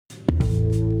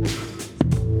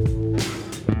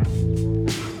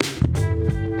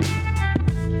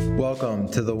Welcome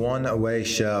to the One Away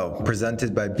Show,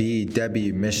 presented by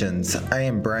BW Missions. I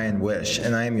am Brian Wish,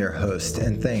 and I am your host,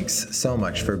 and thanks so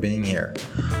much for being here.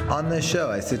 On this show,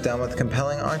 I sit down with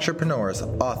compelling entrepreneurs,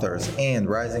 authors, and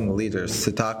rising leaders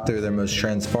to talk through their most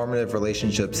transformative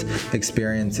relationships,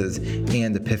 experiences,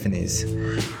 and epiphanies.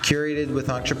 Curated with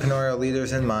entrepreneurial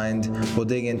leaders in mind, we'll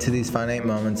dig into these finite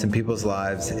moments in people's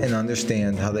lives and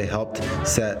understand how they helped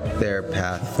set their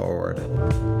path forward.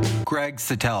 Greg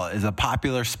Satell is a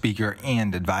popular speaker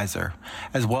and advisor,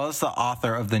 as well as the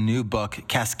author of the new book,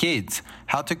 Cascades: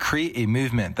 How to Create a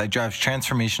Movement That Drives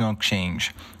Transformational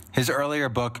Change. His earlier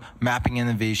book, Mapping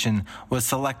Innovation, was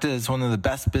selected as one of the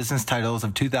best business titles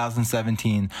of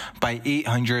 2017 by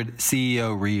 800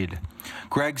 CEO Read.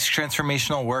 Greg's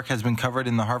transformational work has been covered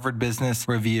in the Harvard Business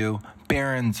Review,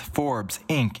 Barron's, Forbes,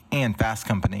 Inc., and Fast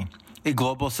Company. A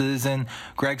global citizen,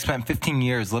 Greg spent 15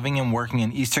 years living and working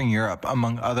in Eastern Europe,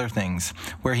 among other things,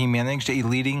 where he managed a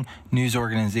leading news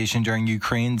organization during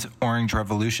Ukraine's Orange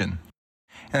Revolution.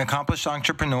 An accomplished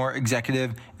entrepreneur,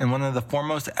 executive, and one of the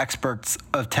foremost experts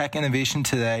of tech innovation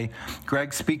today,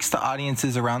 Greg speaks to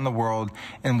audiences around the world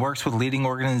and works with leading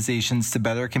organizations to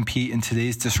better compete in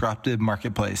today's disruptive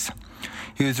marketplace.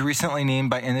 He was recently named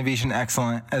by Innovation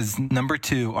Excellence as number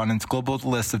 2 on its global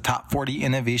list of top 40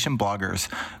 innovation bloggers.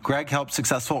 Greg helps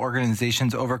successful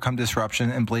organizations overcome disruption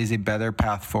and blaze a better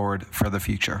path forward for the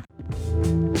future.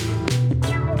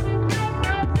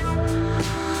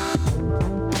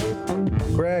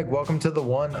 Greg, welcome to the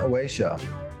One Away Show.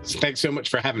 Thanks so much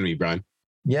for having me, Brian.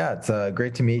 Yeah, it's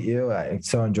great to meet you. I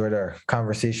so enjoyed our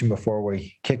conversation before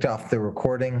we kicked off the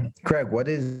recording. Greg, what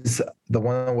is the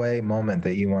one away moment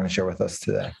that you want to share with us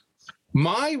today?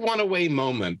 My one away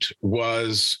moment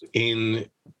was in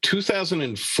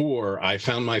 2004. I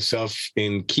found myself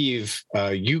in Kyiv,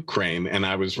 Ukraine, and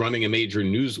I was running a major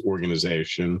news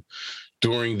organization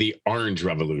during the Orange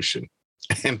Revolution.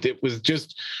 And it was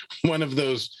just one of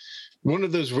those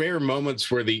rare moments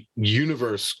where the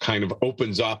universe kind of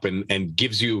opens up and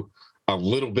gives you a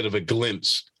little bit of a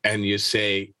glimpse, and you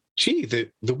say, gee,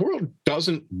 the world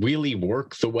doesn't really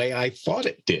work the way I thought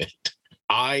it did.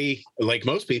 Like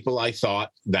most people, I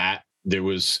thought that there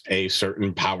was a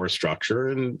certain power structure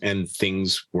and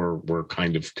things were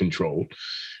kind of controlled.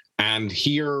 And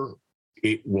here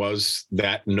it was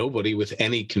that nobody with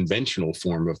any conventional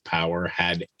form of power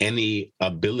had any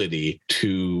ability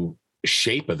to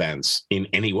shape events in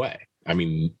any way. I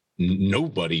mean,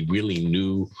 nobody really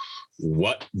knew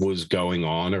what was going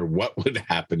on or what would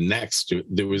happen next.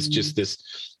 There was just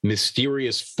this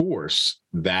mysterious force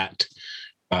that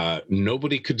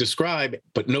nobody could describe,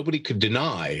 but nobody could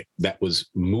deny, that was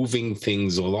moving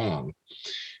things along.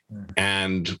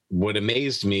 And what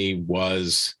amazed me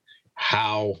was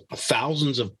how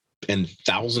thousands and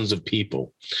thousands of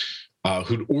people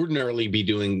who'd ordinarily be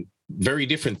doing very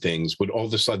different things would all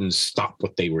of a sudden stop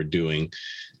what they were doing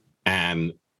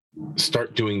and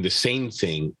start doing the same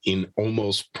thing in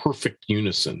almost perfect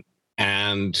unison.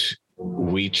 And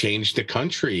we changed the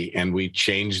country and we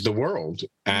changed the world.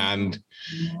 And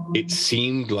it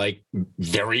seemed like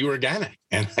very organic.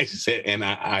 And I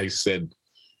said,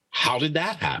 how did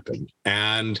that happen?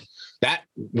 And that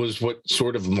was what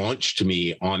sort of launched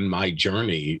me on my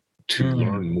journey to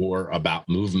learn more about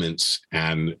movements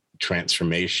and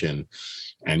transformation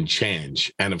and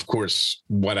change. And of course,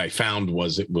 what I found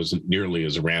was it wasn't nearly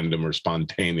as random or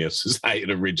spontaneous as I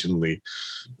had originally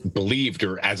believed,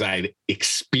 or as I'd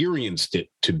experienced it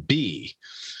to be.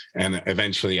 And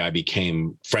eventually I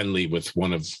became friendly with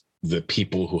one of the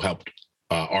people who helped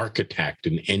architect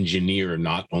and engineer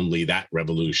not only that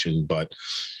revolution, but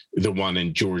the one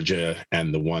in Georgia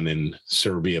and the one in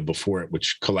Serbia before it,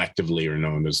 which collectively are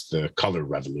known as the color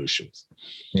revolutions.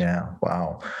 Yeah.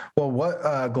 Wow. Well, what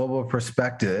global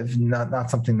perspective, not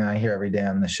something that I hear every day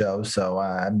on the show. So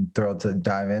I'm thrilled to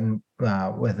dive in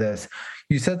with this.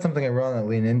 You said something I really want to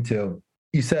lean into.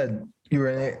 You said you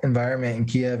were in an environment in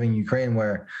Kyiv and Ukraine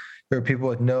where there were people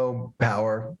with no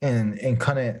power and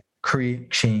couldn't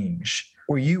create change.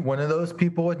 Were you one of those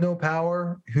people with no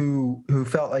power who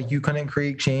felt like you couldn't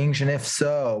create change? And if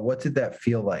so, what did that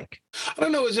feel like? I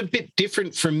don't know. It was a bit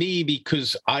different for me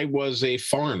because I was a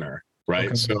foreigner, right?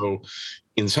 Okay. So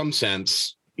in some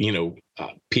sense,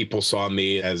 people saw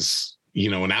me as,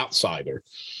 an outsider.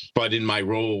 But in my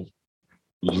role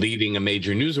leading a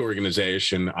major news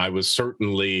organization, I was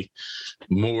certainly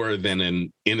more than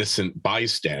an innocent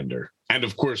bystander. And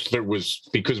of course,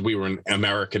 because we were an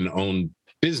American-owned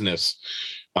business,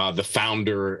 the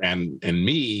founder and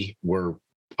me were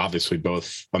obviously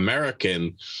both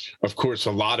American. Of course,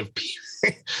 a lot of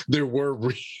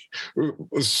people,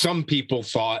 some people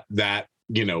thought that,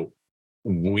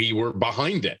 we were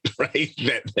behind it, right?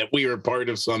 That we were part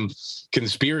of some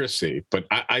conspiracy. But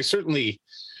I certainly,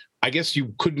 I guess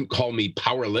you couldn't call me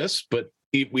powerless, but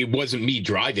it wasn't me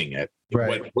driving it.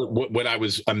 Right. What I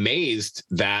was amazed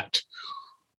that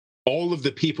all of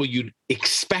the people you'd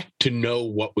expect to know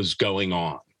what was going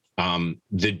on,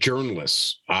 the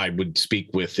journalists I would speak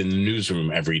with in the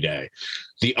newsroom every day,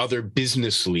 the other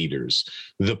business leaders,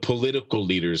 the political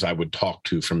leaders I would talk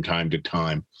to from time to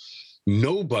time,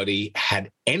 nobody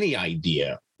had any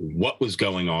idea what was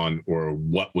going on or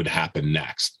what would happen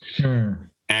next.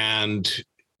 And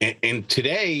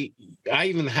today, I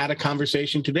even had a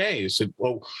conversation today. I said,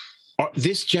 well,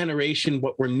 this generation,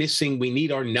 what we're missing, we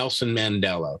need our Nelson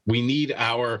Mandela. We need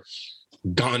our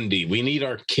Gandhi. We need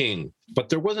our king. But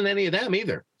there wasn't any of them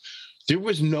either. There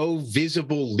was no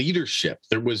visible leadership.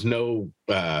 There was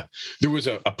a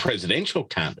presidential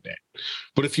candidate.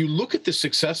 But if you look at the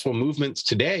successful movements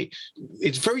today,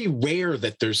 it's very rare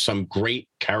that there's some great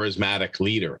charismatic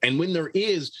leader. And when there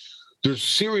is, there's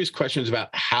serious questions about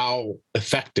how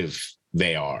effective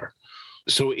they are.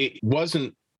 So it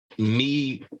wasn't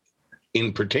me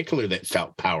in particular that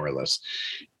felt powerless.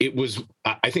 It was,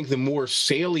 I think, the more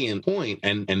salient point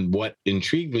and what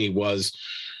intrigued me was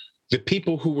the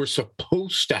people who were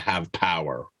supposed to have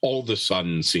power all of a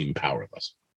sudden seemed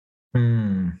powerless.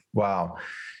 Wow.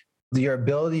 Your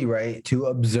ability, right, to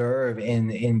observe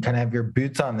and kind of have your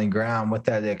boots on the ground with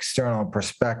that external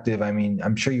perspective. I mean,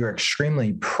 I'm sure you're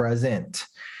extremely present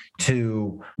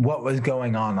to what was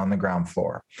going on the ground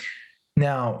floor.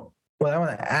 Now, what I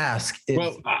want to ask is...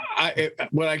 Well,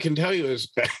 what I can tell you is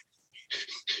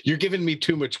you're giving me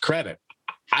too much credit.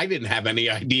 I didn't have any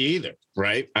idea either,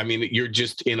 right? I mean, you're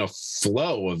just in a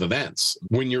flow of events.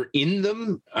 When you're in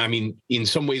them, I mean, in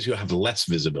some ways you have less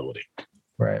visibility.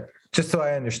 Right. Just so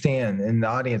I understand and the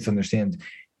audience understands,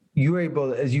 you were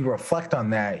able, as you reflect on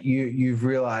that, you've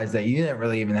realized that you didn't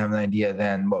really even have an idea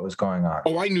then what was going on.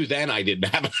 Oh, I knew then I didn't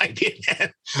have an idea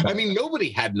then. I mean,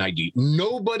 nobody had an idea.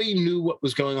 Nobody knew what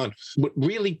was going on. What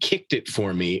really kicked it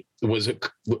for me was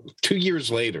 2 years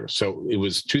later. So it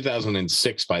was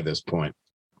 2006 by this point.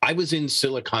 I was in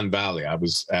Silicon Valley. I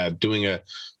was doing a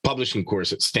publishing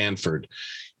course at Stanford,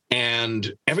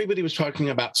 and everybody was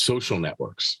talking about social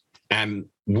networks. And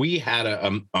we had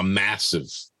a massive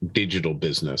digital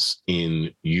business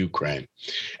in Ukraine.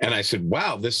 And I said,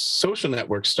 wow, this social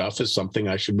network stuff is something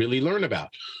I should really learn about.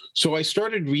 So I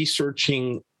started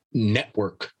researching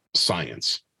network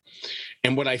science.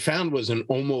 And what I found was an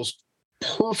almost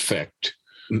perfect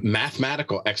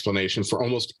mathematical explanation for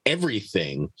almost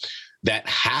everything that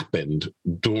happened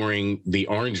during the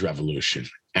Orange Revolution.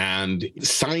 And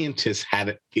scientists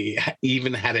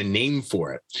even had a name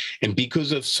for it. And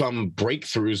because of some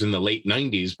breakthroughs in the late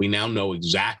 90s, we now know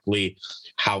exactly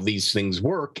how these things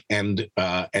work. And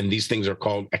these things are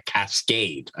called a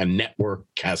cascade, a network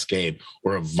cascade,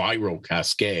 or a viral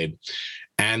cascade.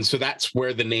 And so that's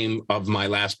where the name of my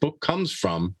last book comes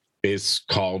from. It's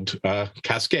called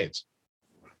Cascades.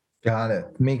 Got it.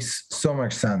 Makes so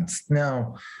much sense.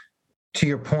 Now, to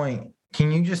your point, can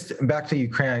you just, back to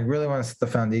Ukraine, I really want to set the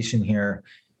foundation here.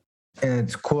 And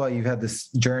it's cool you've had this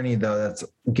journey, though, that's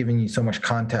giving you so much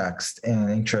context and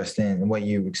interest in what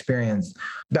you experienced.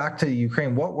 Back to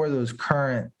Ukraine, what were those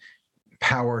current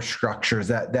power structures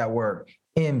that were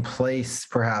in place,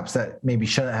 perhaps, that maybe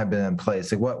shouldn't have been in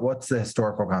place? Like, what's the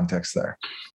historical context there?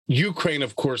 Ukraine,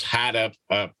 of course, had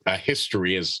a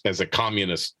history as a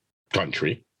communist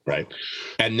country. Right.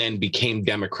 And then became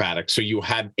democratic. So you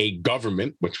had a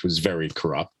government, which was very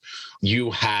corrupt. You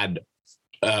had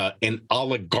an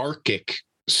oligarchic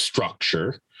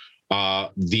structure.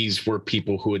 These were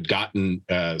people who had gotten,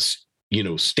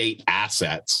 state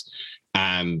assets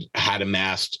and had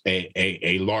amassed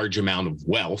a large amount of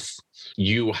wealth.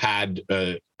 You had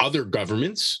other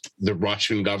governments, the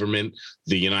Russian government,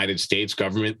 the United States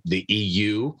government, the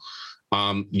EU.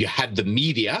 You had the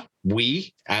media,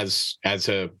 we as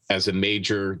a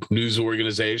major news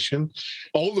organization.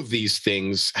 All of these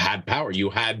things had power. You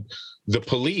had the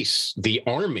police, the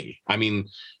army. I mean,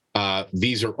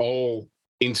 these are all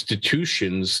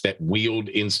institutions that wield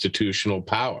institutional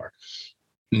power.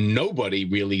 Nobody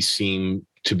really seemed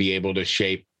to be able to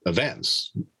shape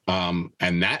events.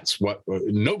 And that's what,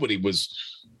 nobody was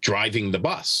driving the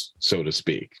bus, so to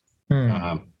speak.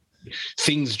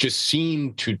 Things just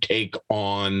seemed to take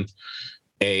on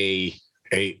a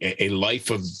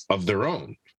life of their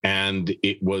own. And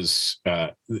it was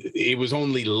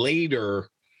only later,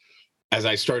 as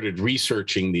I started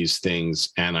researching these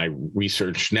things and I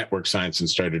researched network science and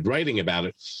started writing about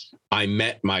it, I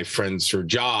met my friend Sir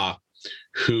Ja,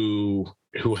 who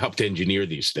helped engineer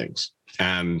these things.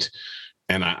 And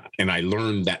And I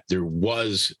learned that there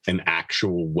was an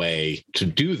actual way to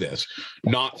do this,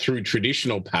 not through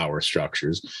traditional power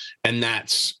structures. And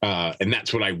that's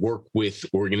what I work with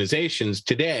organizations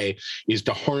today, is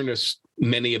to harness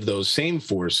many of those same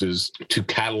forces to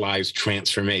catalyze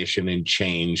transformation and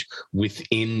change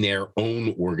within their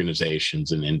own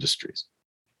organizations and industries.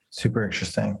 Super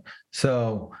interesting.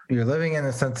 So you're living in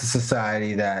a sense of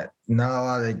society that not a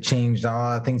lot had changed, not a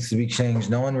lot of things to be changed.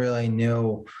 No one really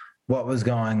knew what was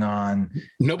going on.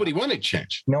 Nobody wanted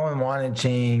change. No one wanted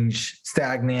change,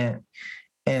 stagnant.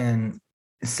 And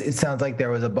it sounds like there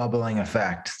was a bubbling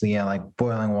effect, like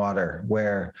boiling water,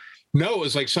 where... No, it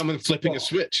was like someone flipping a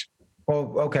switch.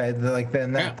 Well, okay. Like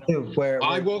then that too, where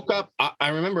I woke up, I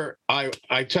remember,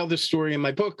 I tell this story in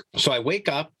my book. So I wake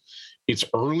up, it's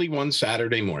early one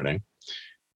Saturday morning,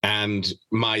 and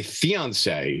my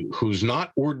fiance, who's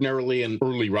not ordinarily an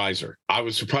early riser, I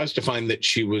was surprised to find that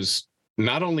she was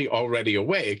not only already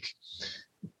awake,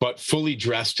 but fully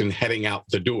dressed and heading out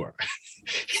the door.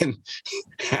 And,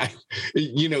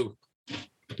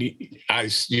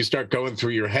 you start going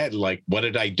through your head, like, what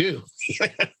did I do?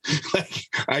 Like,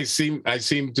 I seem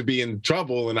to be in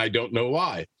trouble and I don't know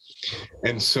why.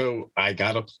 And so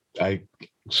I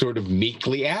sort of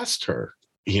meekly asked her,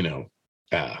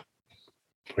 where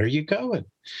are you going?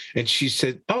 And she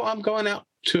said, oh, I'm going out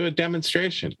to a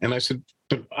demonstration. And I said,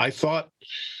 but I thought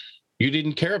you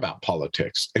didn't care about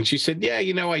politics. And she said, yeah,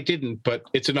 I didn't, but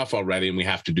it's enough already and we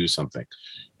have to do something.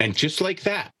 And just like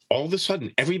that, all of a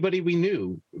sudden, everybody we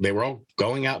knew, they were all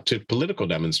going out to political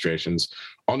demonstrations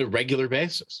on a regular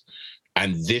basis.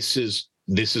 And this is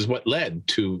what led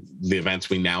to the events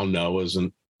we now know as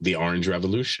the Orange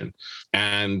Revolution.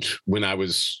 And when I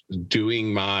was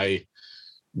doing my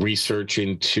research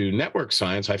into network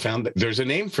science, I found that there's a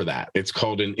name for that. It's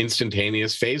called an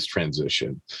instantaneous phase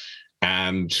transition.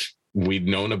 And we'd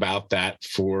known about that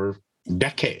for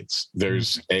decades.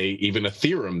 There's even a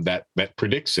theorem that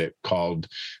predicts it called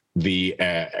the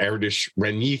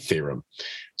Erdős-Rényi theorem.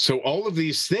 So all of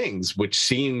these things, which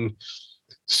seem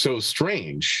so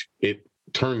strange, it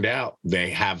turned out they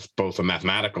have both a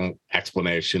mathematical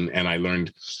explanation, and I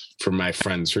learned from my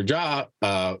friend Serja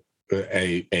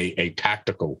a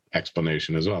tactical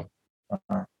explanation as well.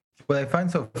 What I find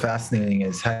so fascinating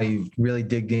is how you really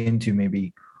digged into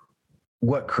maybe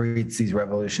what creates these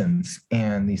revolutions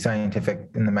and the scientific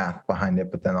and the math behind it,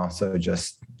 but then also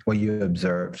just what you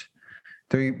observed.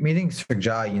 Through meeting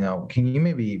Serja, can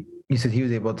you said he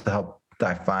was able to help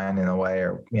define in a way,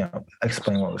 or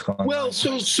explain what was going on? Well,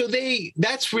 so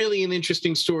that's really an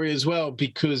interesting story as well,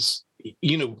 because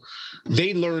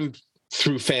they learned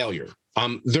through failure.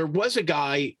 There was a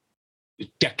guy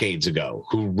decades ago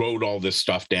who wrote all this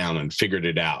stuff down and figured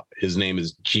it out. His name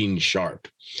is Gene Sharp.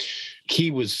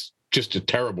 He was just a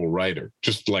terrible writer,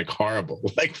 just like horrible.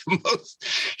 Like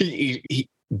he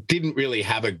didn't really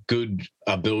have a good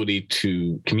ability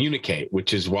to communicate,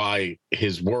 which is why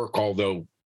his work, although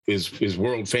is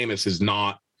world famous, is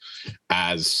not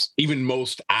as, even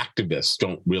most activists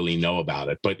don't really know about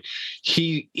it. But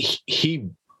he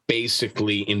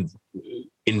basically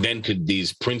invented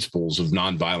these principles of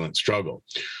nonviolent struggle.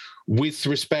 With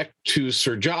respect to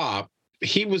Serja,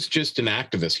 he was just an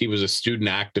activist. He was a student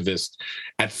activist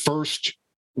at first.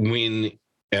 When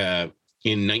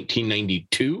in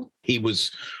 1992, he was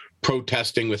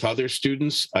protesting with other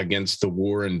students against the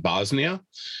war in Bosnia.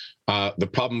 The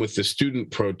problem with the student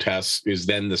protests is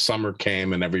then the summer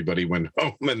came and everybody went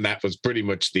home, and that was pretty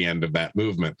much the end of that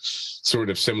movement, sort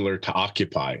of similar to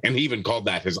Occupy. And he even called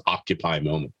that his Occupy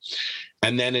moment.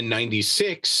 And then in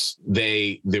 96,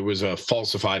 there was a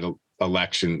falsified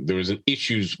election. There was an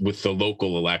issues with the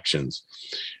local elections,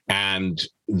 and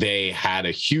they had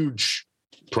a huge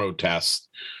protest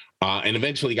and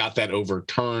eventually got that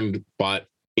overturned. But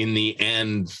in the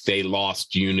end, they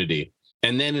lost unity.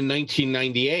 And then in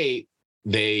 1998,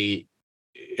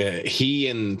 he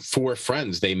and four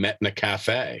friends, they met in a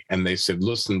cafe and they said,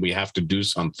 listen, we have to do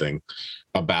something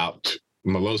about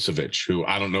Milosevic, who,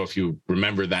 I don't know if you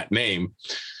remember that name,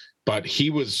 but he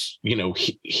was,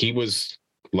 he was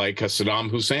like a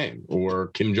Saddam Hussein or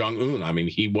Kim Jong-un. I mean,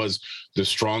 he was the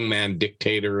strongman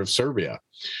dictator of Serbia.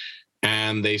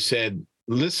 And they said,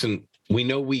 listen, we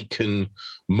know we can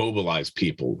mobilize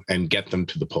people and get them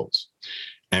to the polls.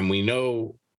 And we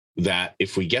know that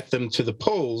if we get them to the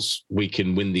polls, we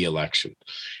can win the election.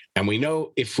 And we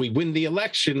know if we win the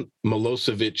election,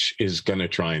 Milosevic is going to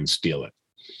try and steal it.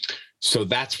 So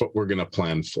that's what we're going to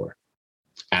plan for.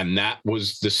 And that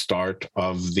was the start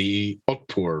of the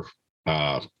Otpor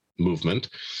movement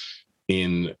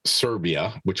in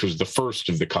Serbia, which was the first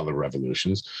of the color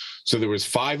revolutions. So there was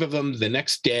 5 of them. The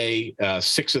next day,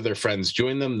 6 of their friends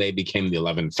joined them. They became the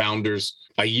 11 founders.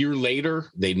 A year later,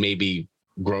 they'd maybe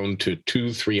grown to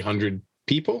 200-300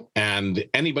 people. And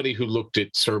anybody who looked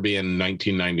at Serbia in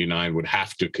 1999 would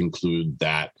have to conclude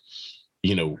that,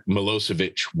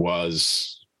 Milosevic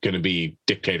was going to be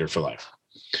dictator for life.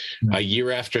 A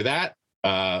year after that,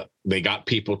 they got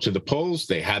people to the polls.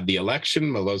 They had the election.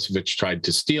 Milosevic tried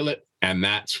to steal it. And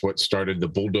that's what started the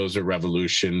bulldozer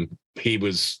revolution. He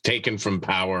was taken from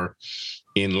power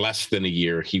in less than a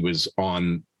year. He was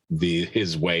on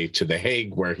his way to The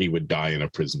Hague, where he would die in a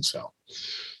prison cell.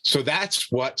 So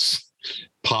that's what's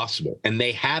possible. And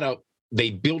they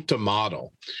built a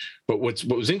model. But what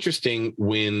was interesting,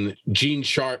 when Gene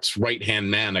Sharp's right-hand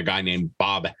man, a guy named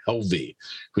Bob Helvey,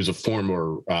 who's a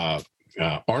former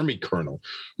Army colonel,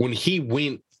 when he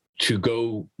went to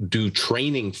go do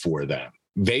training for them,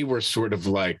 they were sort of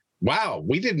like, wow,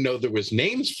 we didn't know there was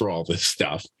names for all this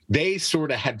stuff. They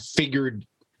sort of had figured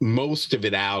most of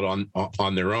it out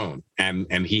on their own,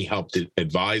 and he helped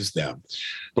advise them.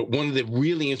 But one of the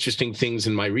really interesting things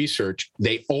in my research,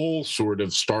 they all sort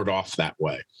of start off that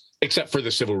way, except for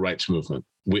the civil rights movement,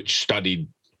 which studied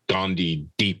Gandhi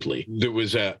deeply. There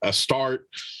was a start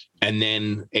and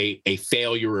then a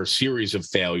failure or series of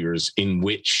failures in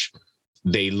which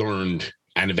they learned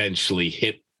and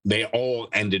eventually they all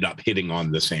ended up hitting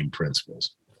on the same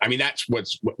principles. I mean, that's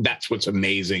what's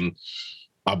amazing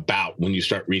about when you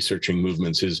start researching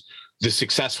movements, is the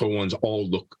successful ones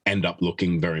all end up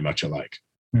looking very much alike.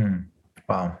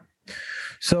 Wow.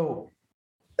 So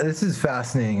this is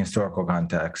fascinating historical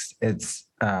context. It's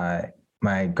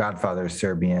my godfather's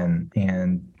Serbian,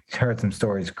 and heard some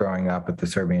stories growing up at the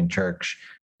Serbian church,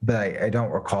 but I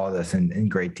don't recall this in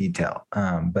great detail.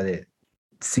 But it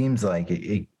seems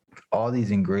like all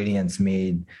these ingredients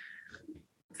made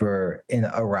for an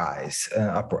uprise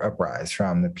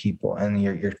from the people. And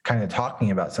you're kind of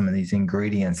talking about some of these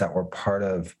ingredients that were part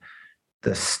of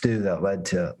the stew that led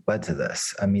to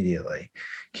this immediately.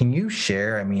 Can you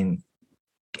share,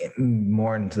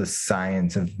 more into the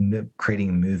science of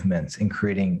creating movements and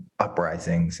creating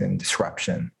uprisings and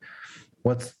disruption?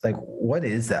 What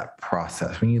is that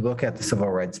process? When you look at the civil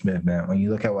rights movement, when you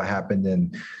look at what happened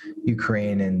in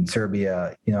Ukraine and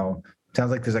Serbia, sounds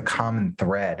like there's a common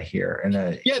thread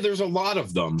here. Yeah, there's a lot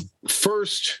of them.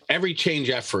 First, every change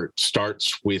effort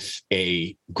starts with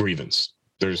a grievance.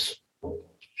 There's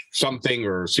something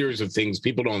or a series of things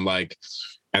people don't like,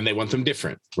 and they want them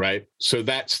different, right? So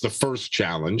that's the first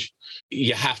challenge.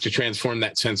 You have to transform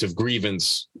that sense of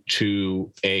grievance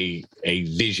to a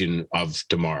vision of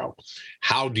tomorrow.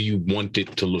 How do you want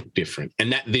it to look different? And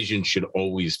that vision should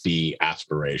always be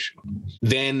aspirational.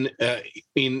 Then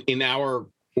in our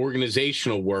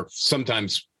organizational work,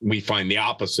 sometimes we find the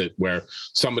opposite, where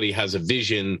somebody has a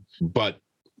vision, but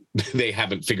they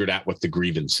haven't figured out what the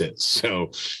grievance is.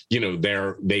 So,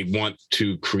 they want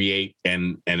to create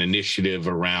an initiative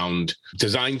around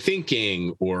design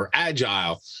thinking or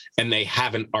agile, and they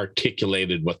haven't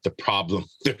articulated what the problem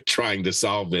they're trying to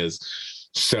solve is.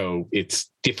 So it's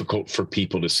difficult for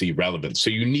people to see relevance. So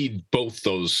you need both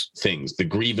those things, the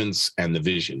grievance and the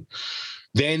vision.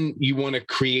 Then you want to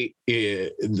create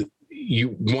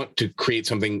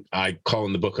something I call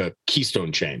in the book a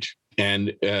keystone change.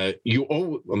 And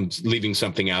I'm leaving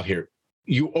something out here.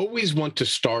 You always want to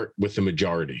start with the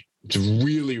majority. It's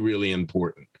really, really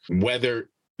important. Whether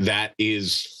that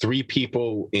is 3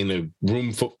 people in a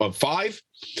room of 5,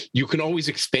 you can always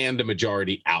expand a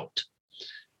majority out.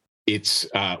 It's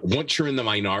once you're in the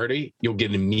minority, you'll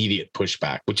get immediate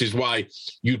pushback, which is why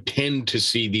you tend to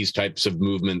see these types of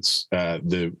movements,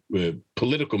 the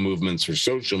political movements or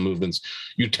social movements,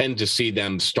 you tend to see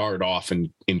them start off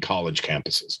in college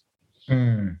campuses.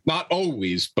 Not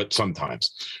always, but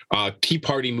sometimes. Tea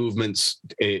Party movements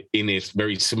in a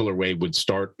very similar way would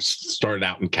start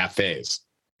out in cafes,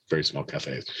 very small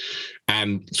cafes.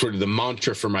 And sort of the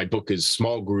mantra for my book is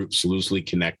small groups, loosely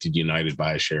connected, united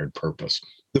by a shared purpose.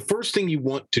 The first thing you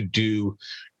want to do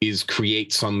is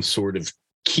create some sort of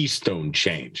keystone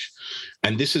change.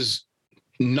 And this is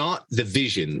not the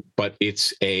vision, but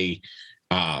it's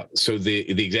so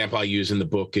the example I use in the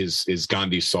book is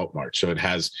Gandhi's Salt March. So it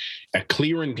has a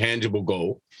clear and tangible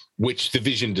goal, which the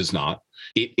vision does not.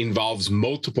 It involves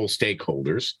multiple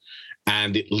stakeholders,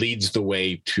 and it leads the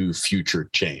way to future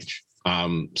change.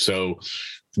 So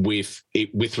with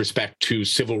respect to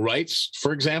civil rights,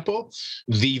 for example,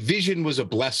 the vision was a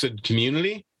blessed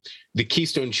community. The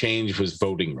keystone change was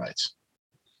voting rights,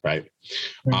 right?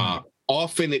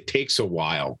 often it takes a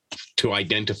while to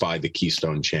identify the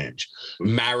keystone change.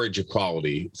 Marriage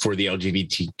equality for the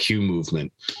LGBTQ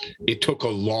movement, it took a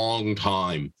long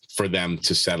time for them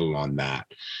to settle on that.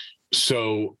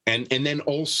 So, and then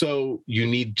also you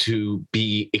need to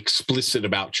be explicit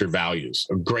about your values.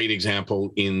 A great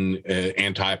example in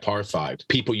anti-apartheid.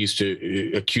 People used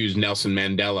to accuse Nelson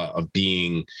Mandela of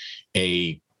being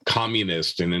a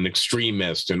communist and an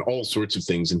extremist and all sorts of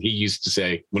things. And he used to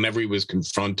say, whenever he was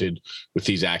confronted with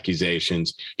these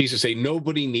accusations, he used to say,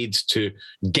 nobody needs to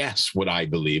guess what I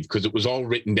believe because it was all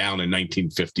written down in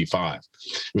 1955.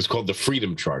 It was called the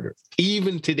Freedom Charter.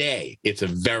 Even today, it's a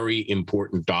very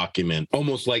important document,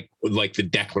 almost like the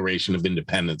Declaration of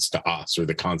Independence to us or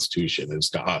the Constitution is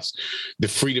to us. The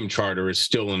Freedom Charter is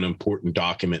still an important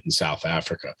document in South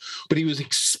Africa. But he was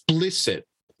explicit.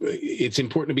 It's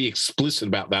important to be explicit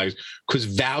about values because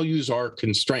values are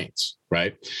constraints,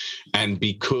 right? And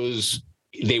because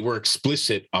they were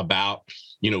explicit about,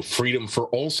 freedom for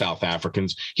all South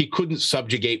Africans, he couldn't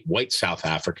subjugate white South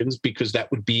Africans because that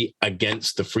would be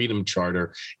against the Freedom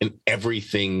Charter and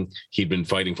everything he'd been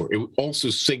fighting for. It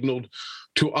also signaled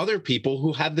to other people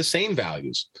who had the same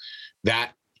values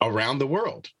that around the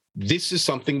world, this is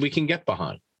something we can get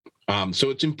behind. So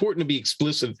it's important to be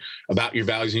explicit about your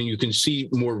values. And you can see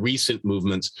more recent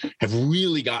movements have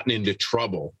really gotten into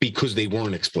trouble because they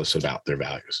weren't explicit about their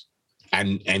values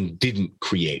and didn't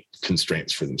create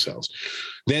constraints for themselves.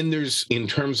 Then there's, in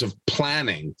terms of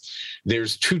planning,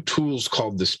 there's two tools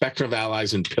called the Spectrum of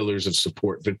Allies and Pillars of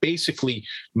Support. But basically,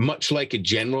 much like a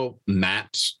general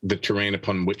maps the terrain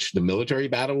upon which the military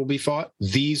battle will be fought,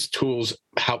 these tools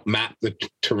help map the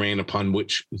terrain upon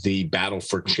which the battle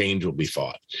for change will be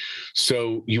fought.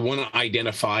 So you want to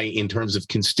identify in terms of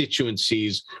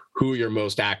constituencies, who are your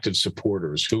most active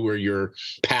supporters, who are your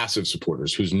passive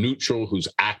supporters, who's neutral, who's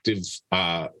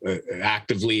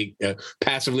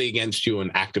passively against you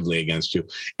and actively against you.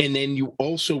 And then you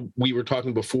also, we were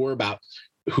talking before about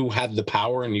who had the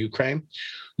power in Ukraine.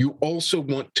 You also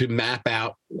want to map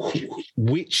out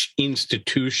which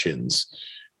institutions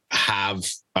have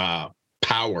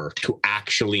power to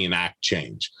actually enact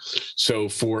change. So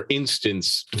for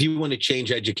instance, if you want to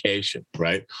change education,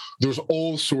 right, there's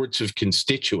all sorts of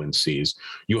constituencies.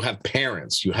 You have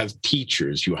parents, you have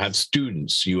teachers, you have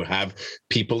students, you have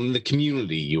people in the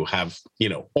community, you have,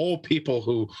 all people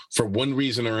who, for one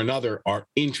reason or another, are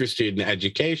interested in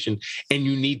education, and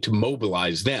you need to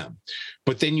mobilize them.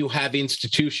 But then you have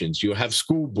institutions, you have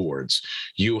school boards,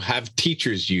 you have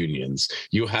teachers unions,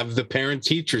 you have the parent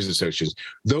teachers associations.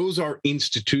 Those are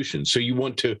institutions. So you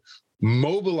want to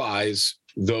mobilize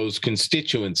those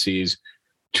constituencies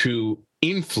to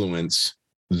influence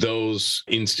those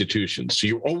institutions. So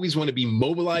you always want to be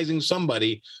mobilizing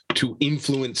somebody to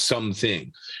influence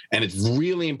something. And it's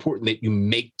really important that you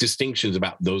make distinctions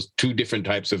about those two different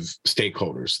types of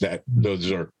stakeholders, that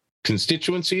those are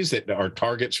constituencies that are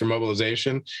targets for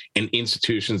mobilization and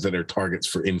institutions that are targets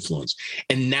for influence.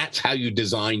 And that's how you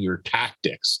design your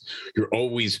tactics. You're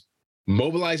always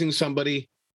mobilizing somebody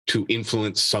to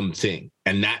influence something.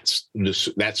 And that's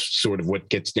sort of what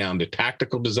gets down to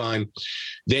tactical design.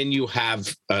 Then you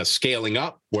have scaling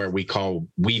up, where we call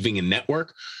weaving a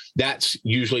network. That's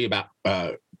usually about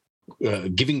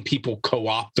giving people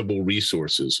co-optable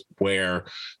resources where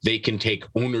they can take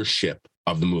ownership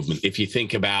of the movement. If you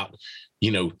think about,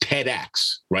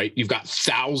 TEDx, right? You've got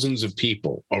thousands of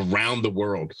people around the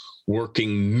world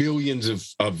working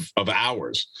millions of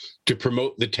hours to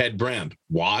promote the TED brand.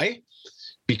 Why?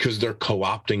 Because they're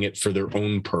co-opting it for their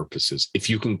own purposes. If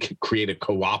you can create a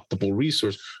co-optable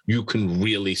resource, you can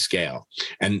really scale.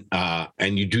 And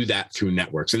you do that through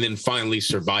networks. And then finally,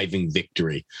 surviving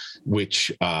victory,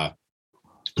 which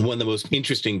one of the most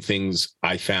interesting things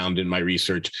I found in my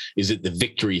research is that the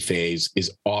victory phase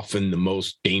is often the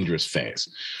most dangerous phase,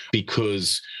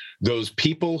 because those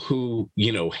people who,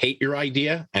 hate your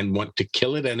idea and want to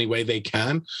kill it any way they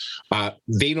can,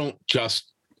 they don't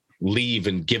just leave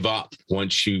and give up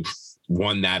once you've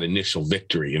won that initial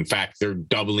victory. In fact, they're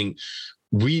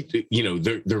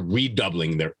they're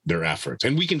redoubling their efforts.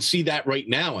 And we can see that right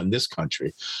now in this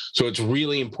country. So it's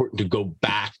really important to go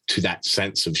back to that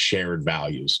sense of shared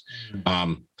values.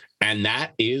 And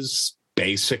that is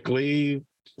basically,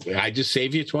 I just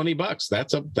save you $20.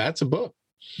 That's a book.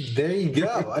 There you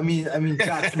go. I mean,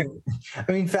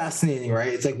 fascinating,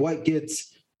 right? It's like, what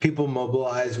gets people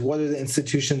mobilized? What are the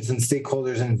institutions and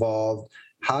stakeholders involved?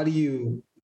 How do you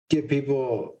get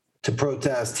people to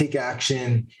protest, take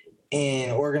action,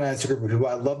 and organize a group of people?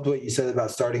 I loved what you said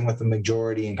about starting with the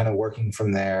majority and kind of working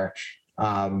from there.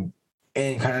 And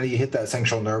kind of you hit that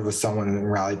central nerve with someone and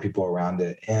rally people around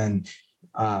it. And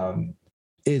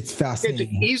It's fascinating.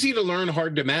 It's easy to learn,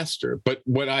 hard to master. But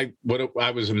what I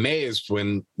was amazed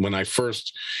when I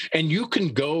first, and you can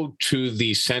go to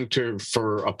the Center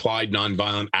for Applied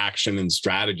Nonviolent Action and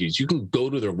Strategies. You can go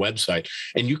to their website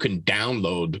and you can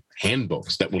download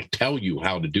handbooks that will tell you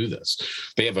how to do this.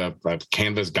 They have a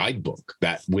Canvas guidebook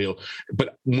that will.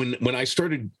 But when I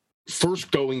started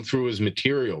first going through his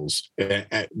materials,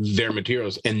 their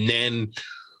materials, and then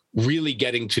really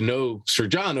getting to know Sir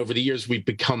John over the years, we've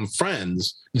become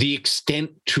friends, the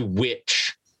extent to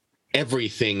which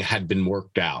everything had been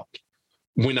worked out.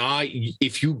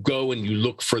 If you go and you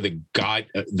look for the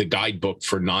guidebook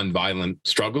for nonviolent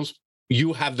struggles,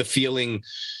 you have the feeling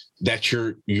that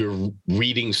you're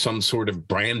reading some sort of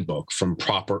brand book from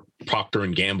Procter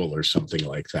and Gamble or something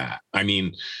like that. I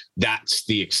mean, that's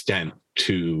the extent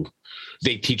to.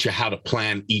 They teach you how to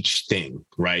plan each thing,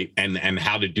 right? And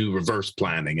how to do reverse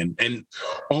planning and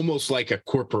almost like a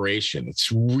corporation.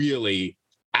 It's really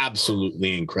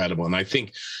absolutely incredible. And I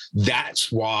think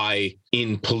that's why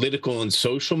in political and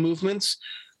social movements,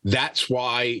 that's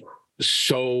why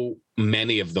so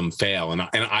many of them fail. And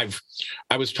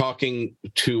I was talking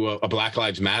to a Black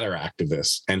Lives Matter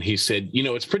activist, and he said,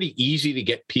 it's pretty easy to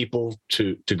get people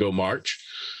to go march.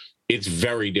 It's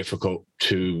very difficult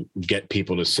to get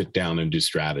people to sit down and do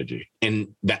strategy. And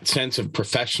that sense of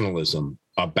professionalism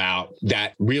about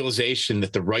that realization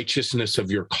that the righteousness of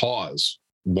your cause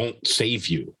won't save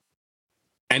you.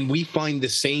 And we find the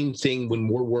same thing when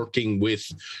we're working with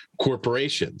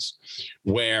corporations,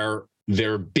 where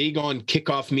they're big on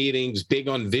kickoff meetings, big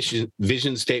on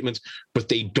vision statements, but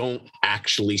they don't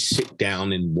actually sit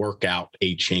down and work out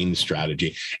a change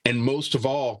strategy. And most of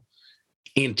all,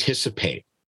 anticipate.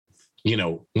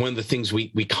 One of the things we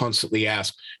constantly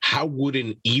ask, how would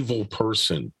an evil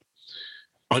person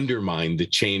undermine the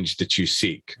change that you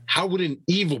seek? How would an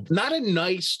evil, not a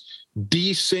nice,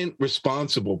 decent,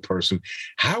 responsible person,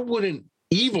 how would an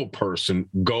evil person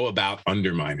go about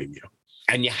undermining you?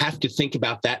 And you have to think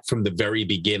about that from the very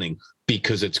beginning,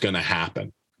 because it's going to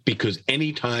happen. Because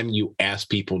anytime you ask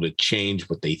people to change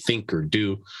what they think or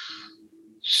do,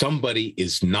 somebody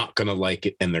is not going to like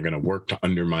it, and they're going to work to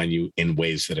undermine you in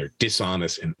ways that are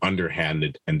dishonest and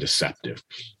underhanded and deceptive.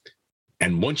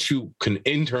 And once you can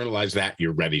internalize that,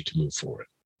 you're ready to move forward.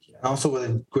 Also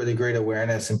with a great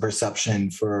awareness and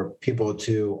perception for people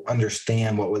to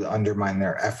understand what would undermine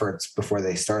their efforts before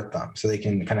they start them, so they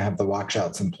can kind of have the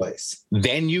watch-outs in place.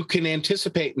 Then you can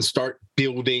anticipate and start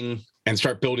building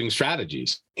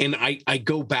strategies. And I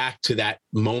go back to that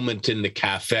moment in the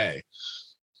cafe.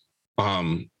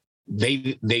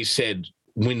 They said,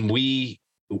 when we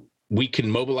can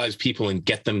mobilize people and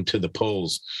get them to the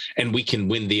polls, and we can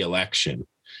win the election,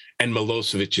 and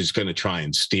Milosevic is going to try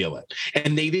and steal it.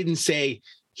 And they didn't say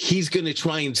he's going to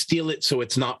try and steal it, so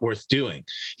it's not worth doing.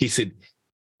 He said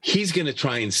he's going to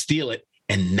try and steal it,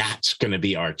 and that's going to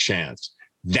be our chance.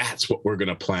 That's what we're going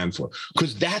to plan for,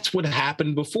 because that's what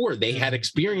happened before. They had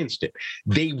experienced it.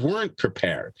 They weren't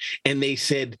prepared. And they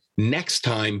said, next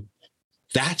time,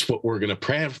 that's what we're going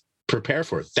to prepare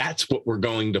for. That's what we're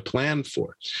going to plan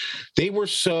for. They were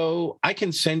I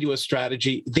can send you a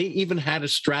strategy. They even had a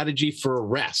strategy for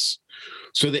arrests,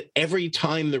 so that every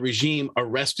time the regime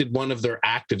arrested one of their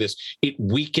activists, it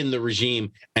weakened the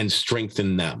regime and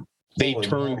strengthened them. They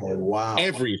turned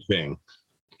everything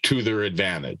to their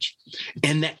advantage.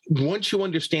 And that once you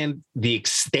understand the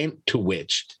extent to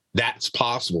which that's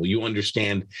possible, you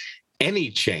understand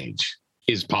any change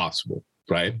is possible,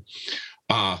 right?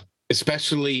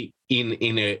 Especially in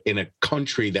a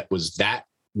country that was that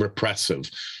repressive,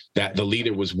 that the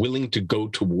leader was willing to go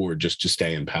to war just to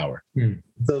stay in power.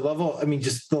 The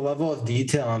level of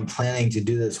detail and planning to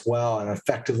do this well and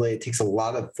effectively, it takes a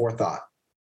lot of forethought.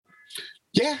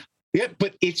 Yeah.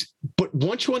 But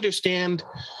once you understand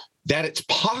that it's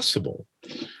possible.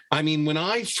 I mean, when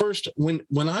I first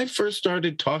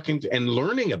started talking and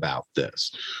learning about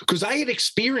this, because I had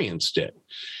experienced it.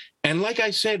 And like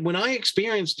I said, when I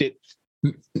experienced it,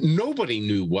 nobody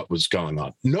knew what was going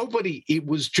on.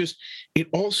 It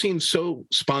all seemed so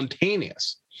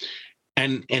spontaneous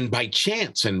and by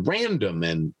chance and random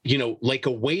and, like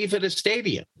a wave at a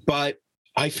stadium. But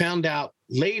I found out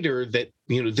later that,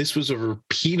 this was a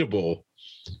repeatable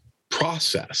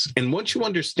process. And once you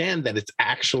understand that it's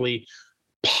actually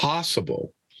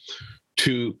possible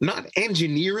to not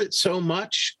engineer it so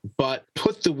much, but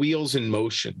put the wheels in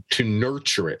motion to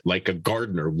nurture it like a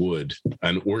gardener would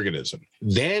an organism,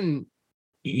 then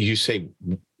you say,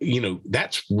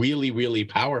 that's really, really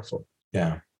powerful.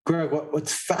 Yeah. Greg,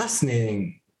 what's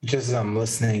fascinating, just as I'm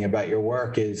listening about your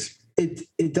work, is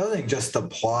it doesn't just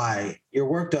apply. Your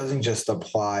work doesn't just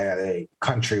apply at a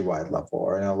countrywide level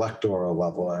or an electoral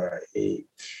level. It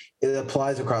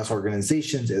applies across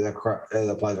organizations. It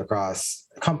applies across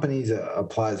companies. It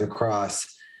applies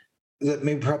across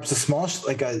maybe perhaps a small,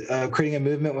 like creating a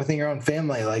movement within your own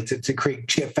family, like to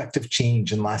create effective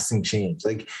change and lasting change.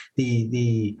 Like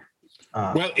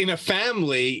well, in a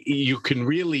family, you can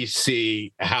really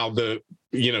see how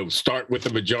start with the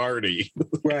majority.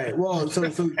 Right. Well, so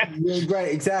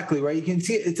right, exactly. Right. You can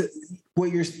see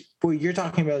what you're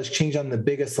talking about is change on the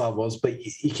biggest levels, but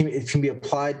it can be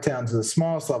applied down to the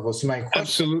smallest levels. So my question,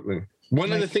 absolutely.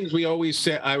 One of the things I always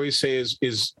say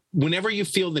is whenever you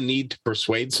feel the need to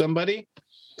persuade somebody,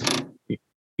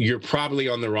 you're probably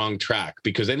on the wrong track,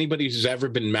 because anybody who's ever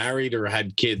been married or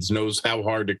had kids knows how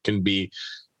hard it can be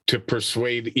to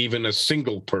persuade even a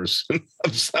single person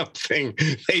of something.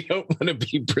 They don't want to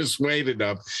be persuaded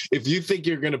of. If you think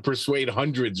you're going to persuade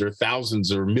hundreds or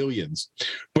thousands or millions,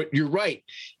 but you're right.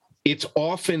 It's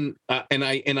often, and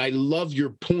I love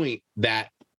your point that,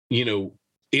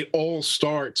 it all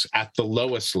starts at the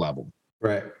lowest level.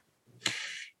 Right.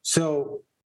 So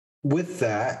with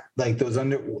that, like those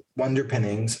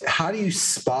underpinnings, how do you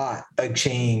spot a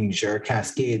change or a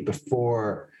cascade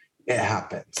before it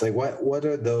happens? Like what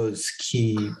are those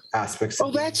key aspects?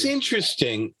 Oh, that's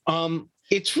interesting.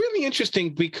 It's really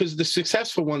interesting because the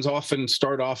successful ones often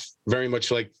start off very much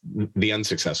like the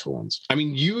unsuccessful ones. I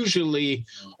mean, usually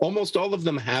almost all of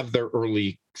them have their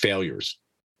early failures.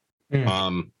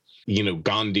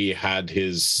 Gandhi had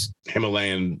his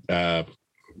Himalayan,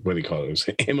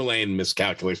 Himalayan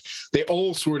miscalculation. They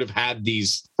all sort of had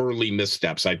these early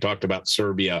missteps. I talked about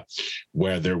Serbia,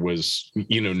 where there was,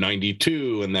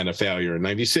 92 and then a failure,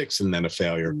 96 and then a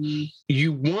failure.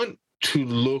 You want to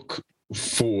look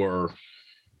for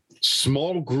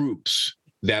small groups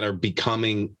that are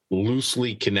becoming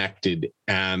loosely connected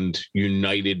and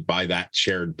united by that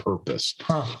shared purpose.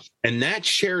 And that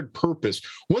shared purpose,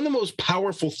 one of the most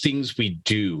powerful things we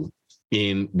do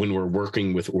when we're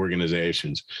working with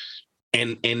organizations,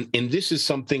 and this is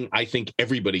something I think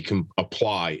everybody can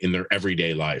apply in their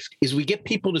everyday life, is we get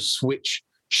people to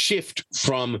shift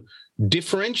from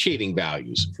differentiating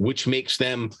values, which makes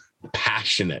them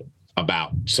passionate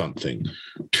about something,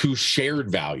 to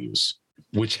shared values,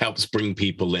 which helps bring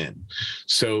people in.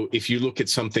 So if you look at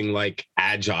something like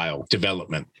agile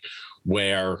development,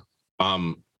 where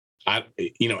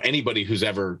anybody who's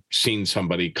ever seen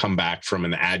somebody come back from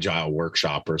an agile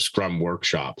workshop or scrum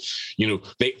workshop,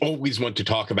 they always want to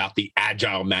talk about the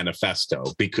agile manifesto,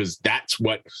 because that's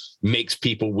what makes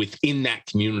people within that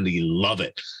community love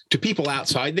it. To people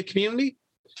outside the community,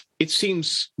 it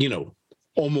seems,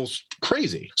 almost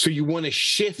crazy. So you want to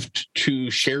shift to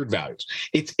shared values.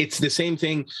 It's the same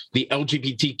thing the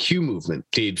LGBTQ movement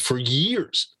did for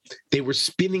years. They were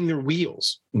spinning their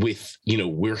wheels with,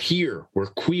 we're here, we're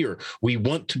queer, we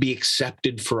want to be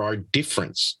accepted for our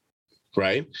difference,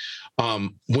 right?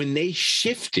 When they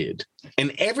shifted,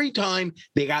 and every time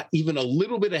they got even a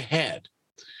little bit ahead,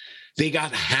 they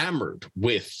got hammered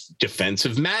with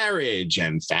defensive marriage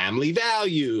and family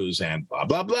values and blah,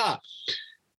 blah, blah.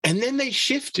 And then they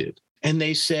shifted and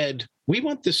they said, we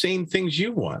want the same things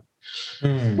you want.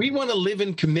 We want to live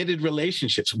in committed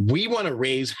relationships. We want to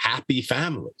raise happy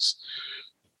families.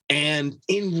 And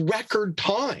in record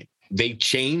time, they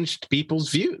changed people's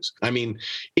views. I mean,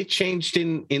 it changed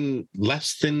in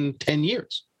less than 10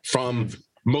 years, from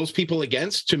most people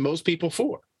against to most people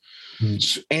for.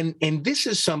 And this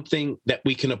is something that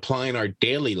we can apply in our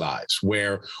daily lives,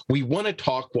 where we want to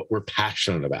talk what we're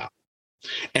passionate about.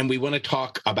 And we want to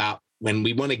talk about when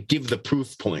we want to give the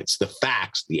proof points, the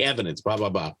facts, the evidence, blah, blah,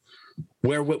 blah,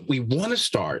 where what we want to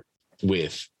start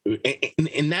with,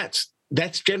 and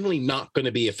that's generally not going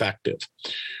to be effective.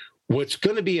 What's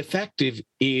going to be effective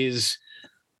is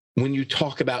when you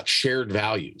talk about shared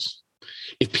values.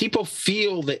 If people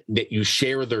feel that you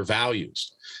share their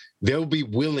values, they'll be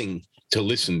willing to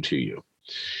listen to you.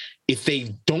 If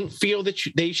they don't feel that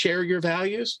they share your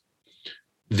values,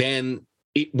 then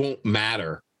it won't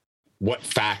matter what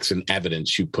facts and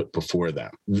evidence you put before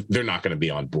them. They're not going to be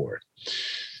on board.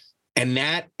 And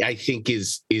that, I think,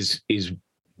 is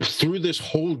through this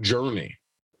whole journey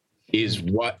is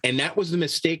what, and that was the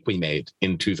mistake we made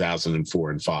in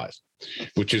 2004 and 5,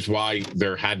 which is why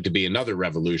there had to be another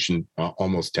revolution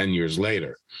almost 10 years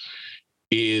later,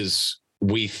 is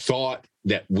we thought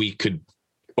that we could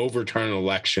overturn an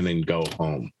election and go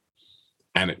home.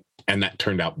 And that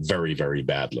turned out very, very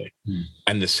badly.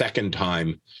 And the second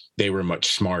time, they were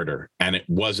much smarter. And it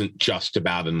wasn't just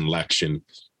about an election.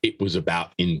 It was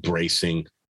about embracing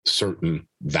certain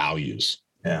values.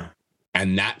 Yeah.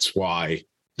 And that's why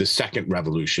the second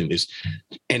revolution is,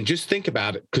 and just think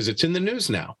about it, because it's in the news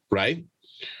now, right?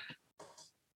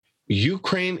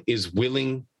 Ukraine is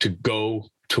willing to go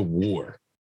to war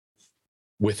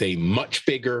with a much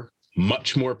bigger,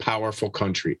 much more powerful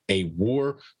country, a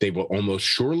war they will almost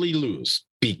surely lose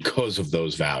because of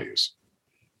those values.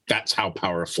 That's how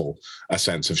powerful a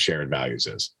sense of shared values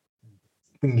is.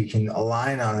 I think you can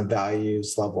align on a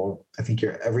values level. I think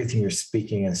everything you're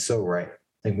speaking is so right.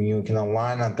 Like when you can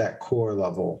align at that core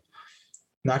level,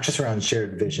 not just around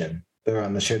shared vision, but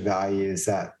around the shared values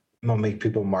that will make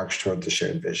people march toward the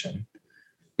shared vision.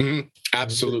 Mm-hmm.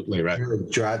 Absolutely right. Really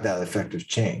drive that effective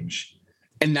change.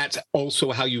 And that's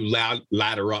also how you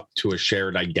ladder up to a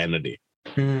shared identity.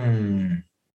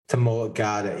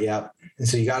 Got it. Yep. And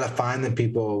so you got to find the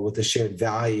people with the shared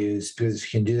values, because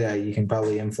if you can do that, you can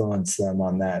probably influence them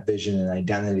on that vision and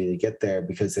identity to get there,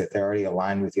 because they're already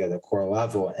aligned with you at the core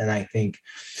level. And I think,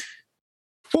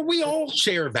 well, we all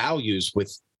share values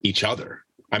with each other.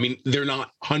 I mean, they're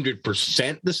not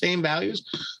 100% the same values,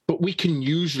 but we can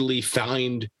usually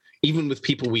find, even with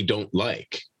people we don't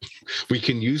like, we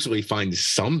can usually find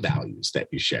some values that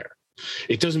you share.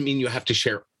 It doesn't mean you have to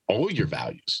share all your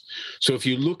values. So if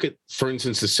you look at, for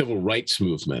instance, the civil rights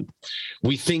movement,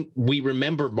 we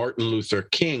remember Martin Luther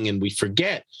King, and we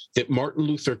forget that Martin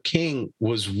Luther King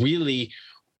was really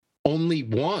only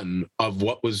one of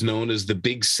what was known as the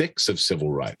Big Six of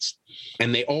civil rights.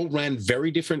 And they all ran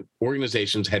very different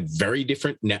organizations, had very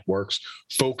different networks,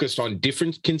 focused on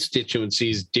different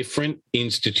constituencies, different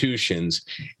institutions,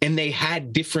 and they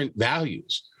had different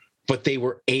values, but they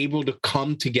were able to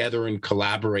come together and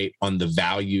collaborate on the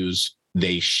values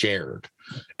they shared.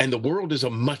 And the world is a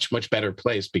much, much better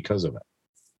place because of it.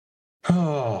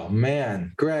 Oh,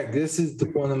 man. Greg, this is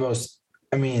one of the most,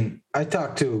 I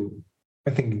talked to, I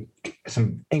think,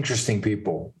 some interesting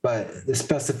people, but the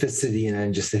specificity and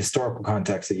then just the historical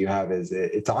context that you have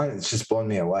it's just blown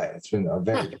me away. It's been a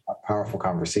very powerful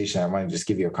conversation. I want to just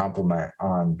give you a compliment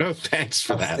on. No, thanks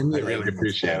for that. I really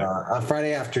appreciate it. On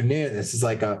Friday afternoon, this is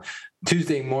like a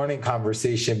Tuesday morning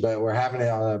conversation, but we're having it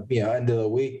on end of the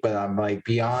week. But I'm like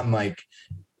beyond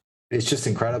it's just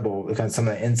incredible because some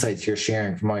of the insights you're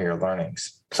sharing from all your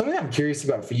learnings. Something I'm curious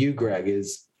about for you, Greg,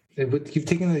 is you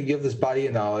have this body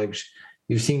of knowledge.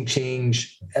 You've seen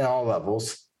change at all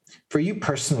levels. For you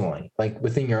personally, like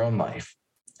within your own life,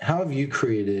 how have you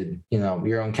created,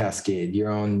 your own cascade, your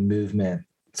own movement,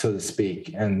 so to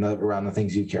speak, and around the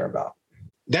things you care about?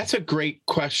 That's a great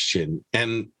question.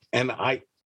 And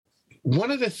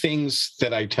one of the things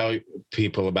that I tell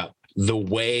people about the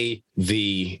way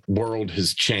the world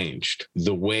has changed,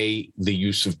 the way the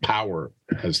use of power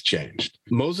has changed.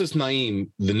 Moses Naim,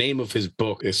 the name of his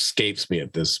book escapes me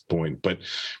at this point, but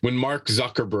when Mark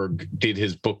Zuckerberg did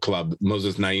his book club,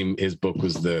 Moses Naim, his book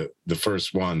was the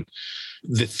first one.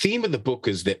 The theme of the book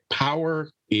is that power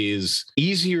is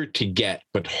easier to get,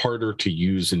 but harder to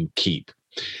use and keep.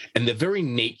 And the very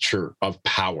nature of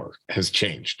power has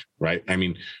changed, right? I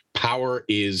mean, power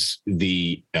is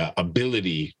the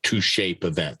ability to shape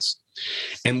events.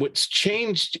 And what's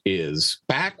changed is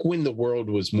back when the world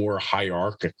was more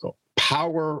hierarchical,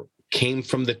 power came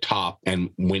from the top and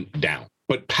went down.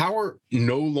 But power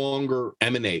no longer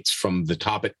emanates from the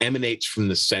top, it emanates from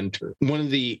the center. One of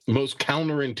the most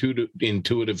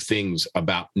counterintuitive things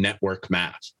about network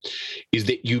math is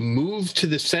that you move to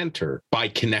the center by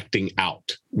connecting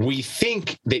out. We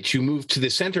think that you move to the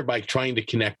center by trying to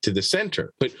connect to the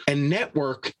center, but a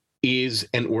network is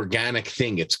an organic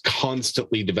thing. It's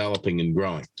constantly developing and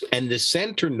growing. And the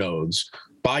center nodes,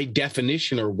 by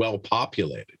definition, are well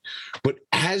populated. But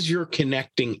as you're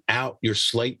connecting out, you're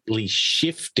slightly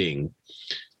shifting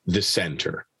the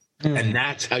center. And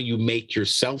that's how you make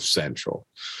yourself central,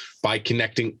 by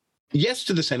connecting, yes,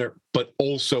 to the center, but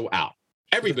also out.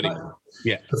 Everybody.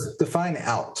 Define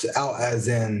out as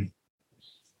in,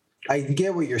 I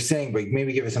get what you're saying, but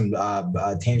maybe give us some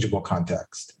tangible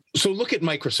context. So look at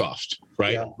Microsoft,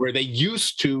 right? Yeah. Where they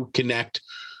used to connect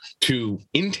to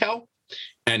Intel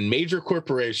and major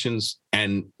corporations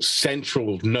and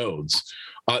central nodes.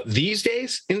 These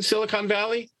days in Silicon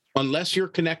Valley, unless you're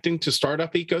connecting to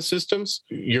startup ecosystems,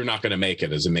 you're not going to make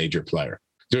it as a major player.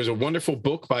 There's a wonderful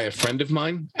book by a friend of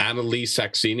mine, Annalee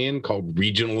Saxenian, called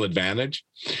Regional Advantage.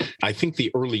 I think the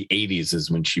early 80s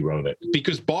is when she wrote it,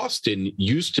 because Boston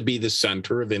used to be the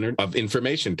center of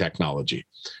information technology.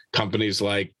 Companies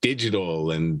like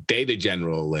Digital and Data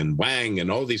General and Wang and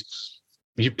all these,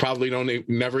 you probably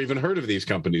never even heard of these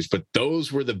companies, but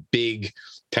those were the big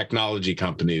technology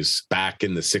companies back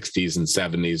in the 60s and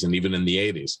 70s and even in the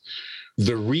 80s.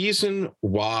 The reason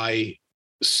why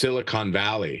Silicon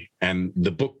Valley, and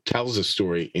the book tells a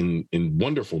story in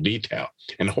wonderful detail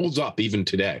and holds up even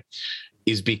today,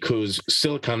 is because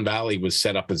Silicon Valley was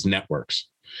set up as networks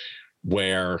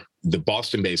where the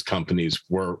Boston-based companies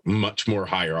were much more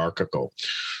hierarchical.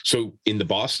 So in the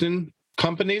Boston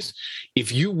companies,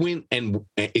 if you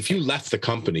left the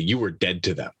company, you were dead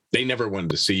to them. They never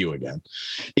wanted to see you again.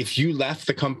 If you left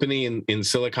the company in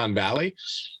Silicon Valley,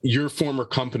 your former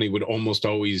company would almost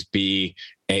always be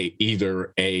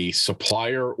either a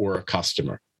supplier or a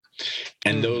customer.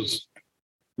 And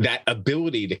that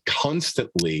ability to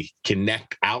constantly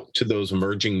connect out to those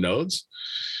emerging nodes,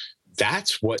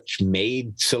 that's what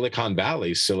made Silicon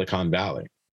Valley Silicon Valley.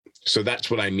 So that's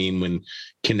what I mean when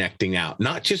connecting out,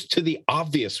 not just to the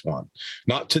obvious one,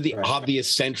 not to the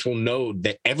obvious central node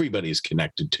that everybody's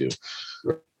connected to,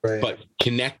 but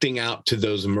connecting out to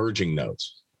those emerging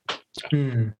nodes.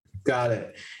 Got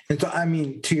it. And so, I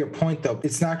mean, to your point, though,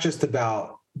 it's not just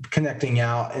about connecting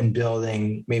out and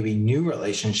building maybe new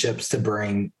relationships to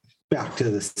bring back to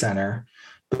the center,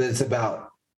 but it's about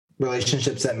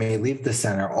relationships that may leave the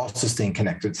center also staying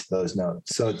connected to those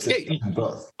nodes. So it's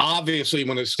both. Obviously, you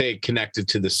want to stay connected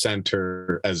to the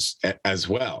center as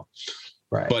well,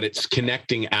 right? But it's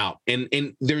connecting out, and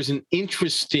there's an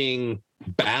interesting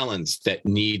balance that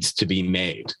needs to be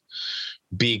made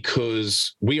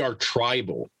because we are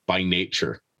tribal by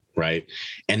nature, right?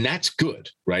 And that's good,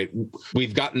 right?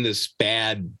 We've gotten this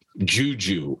bad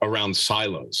juju around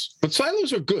silos, but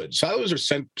silos are good. Silos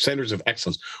are centers of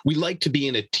excellence. We like to be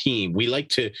in a team. We like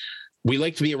to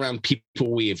be around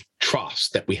people we have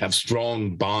trust, that we have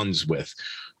strong bonds with,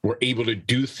 we're able to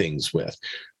do things with,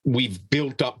 we've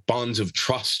built up bonds of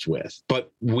trust with.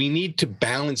 But we need to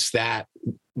balance that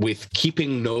with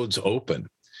keeping nodes open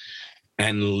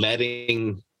and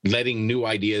letting new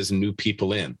ideas and new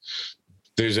people in.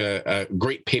 There's a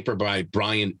great paper by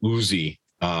Brian Uzi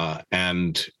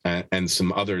and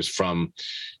some others from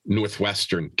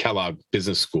Northwestern Kellogg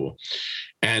Business School.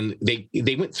 And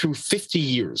they went through 50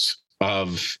 years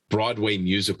of Broadway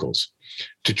musicals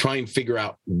to try and figure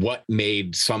out what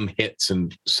made some hits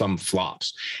and some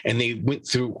flops. And they went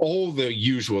through all the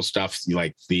usual stuff,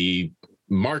 like the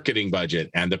marketing budget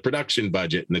and the production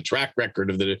budget and the track record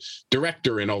of the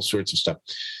director and all sorts of stuff.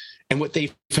 And what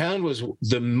they found was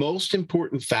the most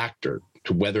important factor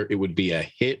to whether it would be a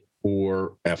hit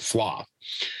or a flop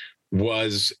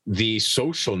was the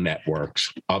social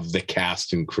networks of the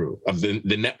cast and crew, of the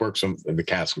networks of the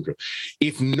cast and crew.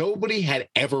 If nobody had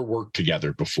ever worked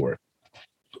together before,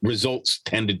 results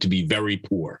tended to be very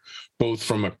poor, both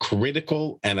from a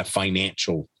critical and a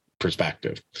financial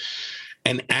perspective.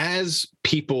 And as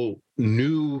people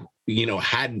knew,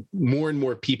 had more and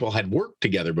more people had worked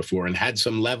together before and had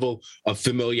some level of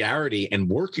familiarity and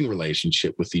working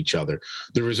relationship with each other,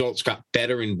 the results got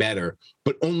better and better,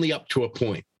 but only up to a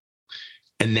point.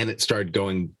 And then it started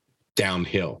going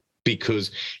downhill,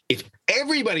 because if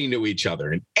everybody knew each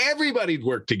other and everybody'd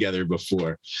worked together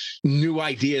before, new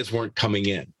ideas weren't coming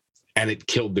in. And it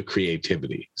killed the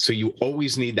creativity. So you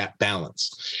always need that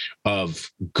balance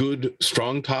of good,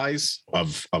 strong ties,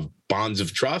 of bonds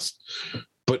of trust,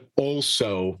 but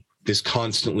also this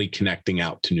constantly connecting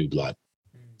out to new blood.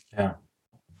 Yeah.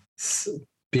 It's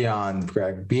beyond,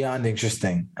 Greg, beyond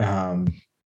interesting.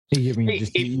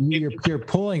 You're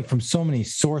pulling from so many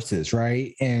sources,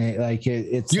 right? And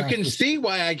it's you can see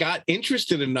why I got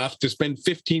interested enough to spend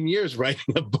 15 years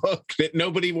writing a book that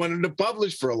nobody wanted to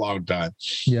publish for a long time.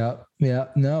 Yeah.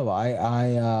 No,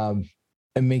 I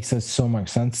it makes so much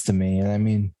sense to me. And I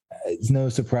mean, it's no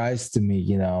surprise to me,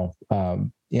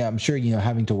 I'm sure,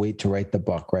 having to wait to write the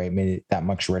book, right, made it that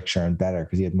much richer and better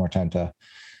because you had more time to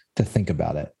think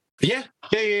about it. Yeah.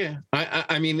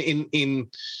 I mean,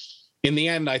 in the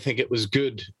end, I think it was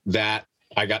good that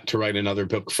I got to write another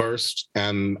book first.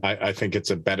 And I think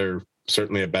it's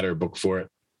certainly a better book for it.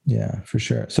 Yeah, for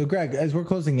sure. So Greg, as we're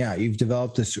closing out, you've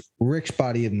developed this rich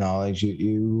body of knowledge.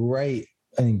 You write,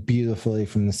 I think, beautifully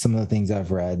from some of the things I've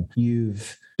read.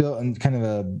 You've built kind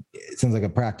of it sounds like a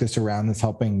practice around this,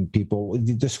 helping people.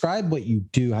 Describe what you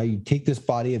do, how you take this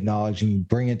body of knowledge and you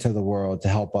bring it to the world to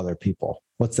help other people.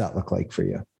 What's that look like for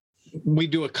you? We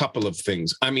do a couple of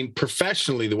things. I mean,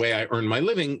 professionally, the way I earn my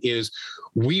living is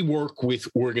we work with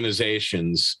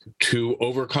organizations to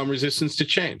overcome resistance to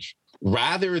change.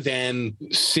 Rather than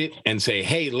sit and say,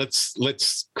 hey, let's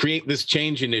create this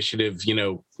change initiative,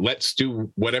 let's do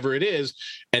whatever it is.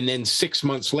 And then 6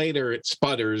 months later, it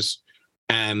sputters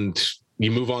and you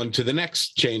move on to the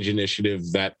next change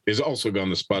initiative that is also going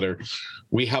to sputter.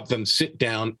 We help them sit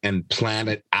down and plan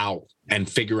it out and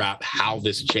figure out how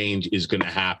this change is going to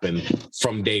happen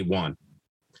from day one.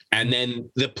 And then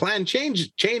the plan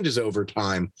changes over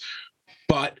time,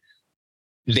 but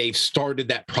they've started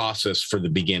that process for the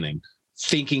beginning,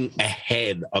 thinking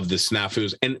ahead of the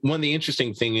snafus. And one of the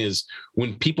interesting thing is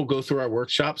when people go through our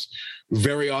workshops,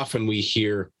 very often we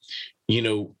hear,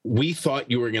 we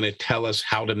thought you were going to tell us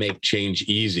how to make change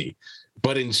easy,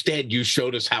 but instead you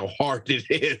showed us how hard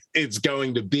it's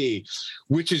going to be,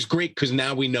 which is great because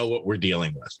now we know what we're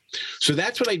dealing with. So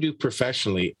that's what I do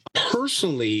professionally.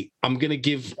 Personally, I'm going to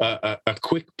give a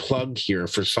quick plug here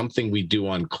for something we do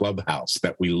on Clubhouse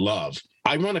that we love.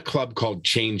 I run a club called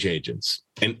Change Agents,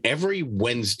 and every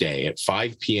Wednesday at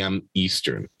 5 p.m.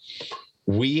 Eastern,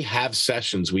 we have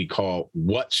sessions we call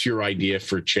What's Your Idea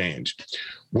for Change,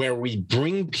 where we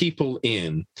bring people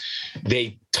in.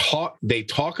 They talk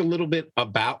a little bit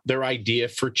about their idea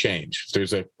for change.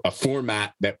 There's a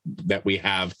format that we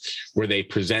have where they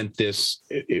present this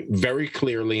very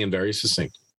clearly and very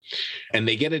succinct. And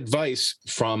they get advice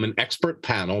from an expert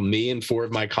panel, me and 4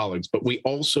 of my colleagues, but we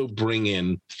also bring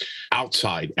in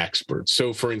outside experts.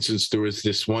 So, for instance, there was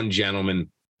this one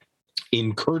gentleman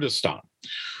in Kurdistan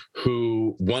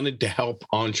who wanted to help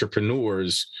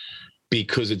entrepreneurs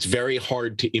because it's very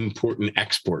hard to import and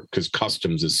export because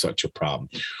customs is such a problem.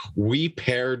 We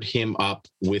paired him up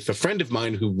with a friend of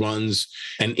mine who runs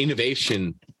an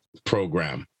innovation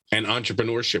program, an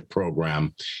entrepreneurship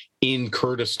program in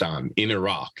Kurdistan, in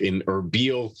Iraq, in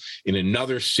Erbil, in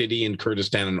another city in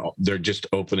Kurdistan, and they're just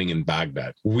opening in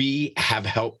Baghdad. We've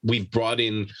brought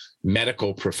in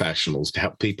medical professionals to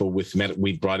help people with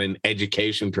we've brought in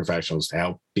education professionals to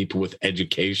help people with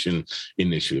education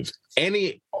initiatives,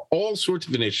 all sorts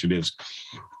of initiatives,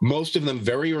 most of them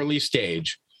very early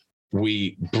stage.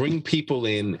 We bring people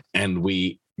in and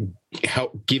we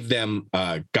help give them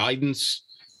guidance,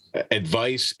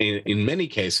 advice, in many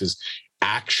cases,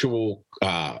 actual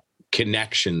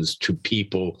connections to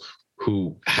people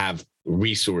who have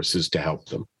resources to help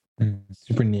them.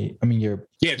 Super neat. I mean,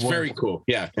 it's very cool.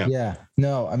 Yeah.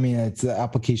 No, I mean, it's the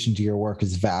application to your work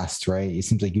is vast, right? It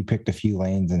seems like you picked a few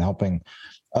lanes and helping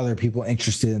other people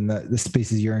interested in the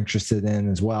spaces you're interested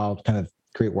in as well, kind of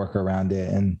create work around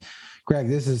it. And Greg,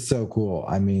 this is so cool.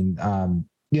 I mean,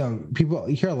 you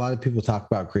hear a lot of people talk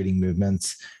about creating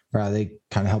movements, where they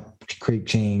kind of help create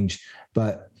change,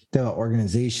 but the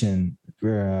organization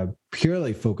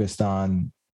purely focused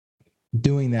on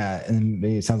doing that, and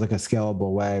it sounds like a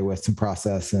scalable way with some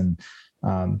process and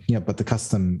but the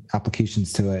custom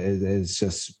applications to it is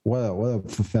just what a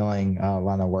fulfilling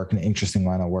line of work, an interesting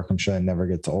line of work. I'm sure it never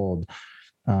gets old.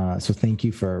 So thanks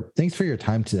for your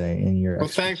time today and your. Well,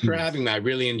 thanks for having me. I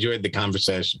really enjoyed the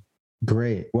conversation.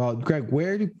 Great. Well, Greg,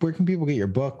 where can people get your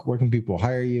book? Where can people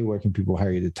hire you? Where can people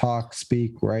hire you to talk,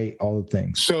 speak, write, all the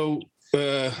things? So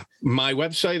my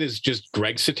website is just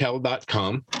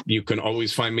gregsatell.com. You can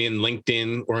always find me in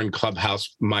LinkedIn or in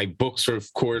Clubhouse. My books,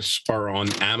 of course, are on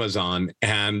Amazon,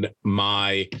 and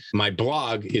my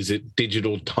blog is at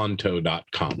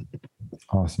digitaltonto.com.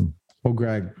 Awesome. Well,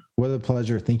 Greg, what a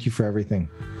pleasure. Thank you for everything.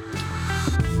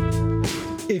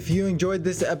 If you enjoyed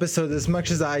this episode as much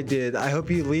as I did, I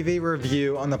hope you leave a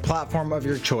review on the platform of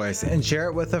your choice and share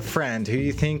it with a friend who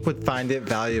you think would find it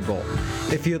valuable.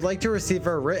 If you'd like to receive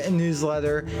our written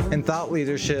newsletter and thought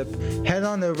leadership, head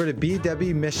on over to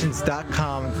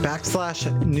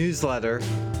bwmissions.com/newsletter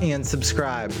and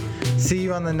subscribe. See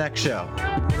you on the next show.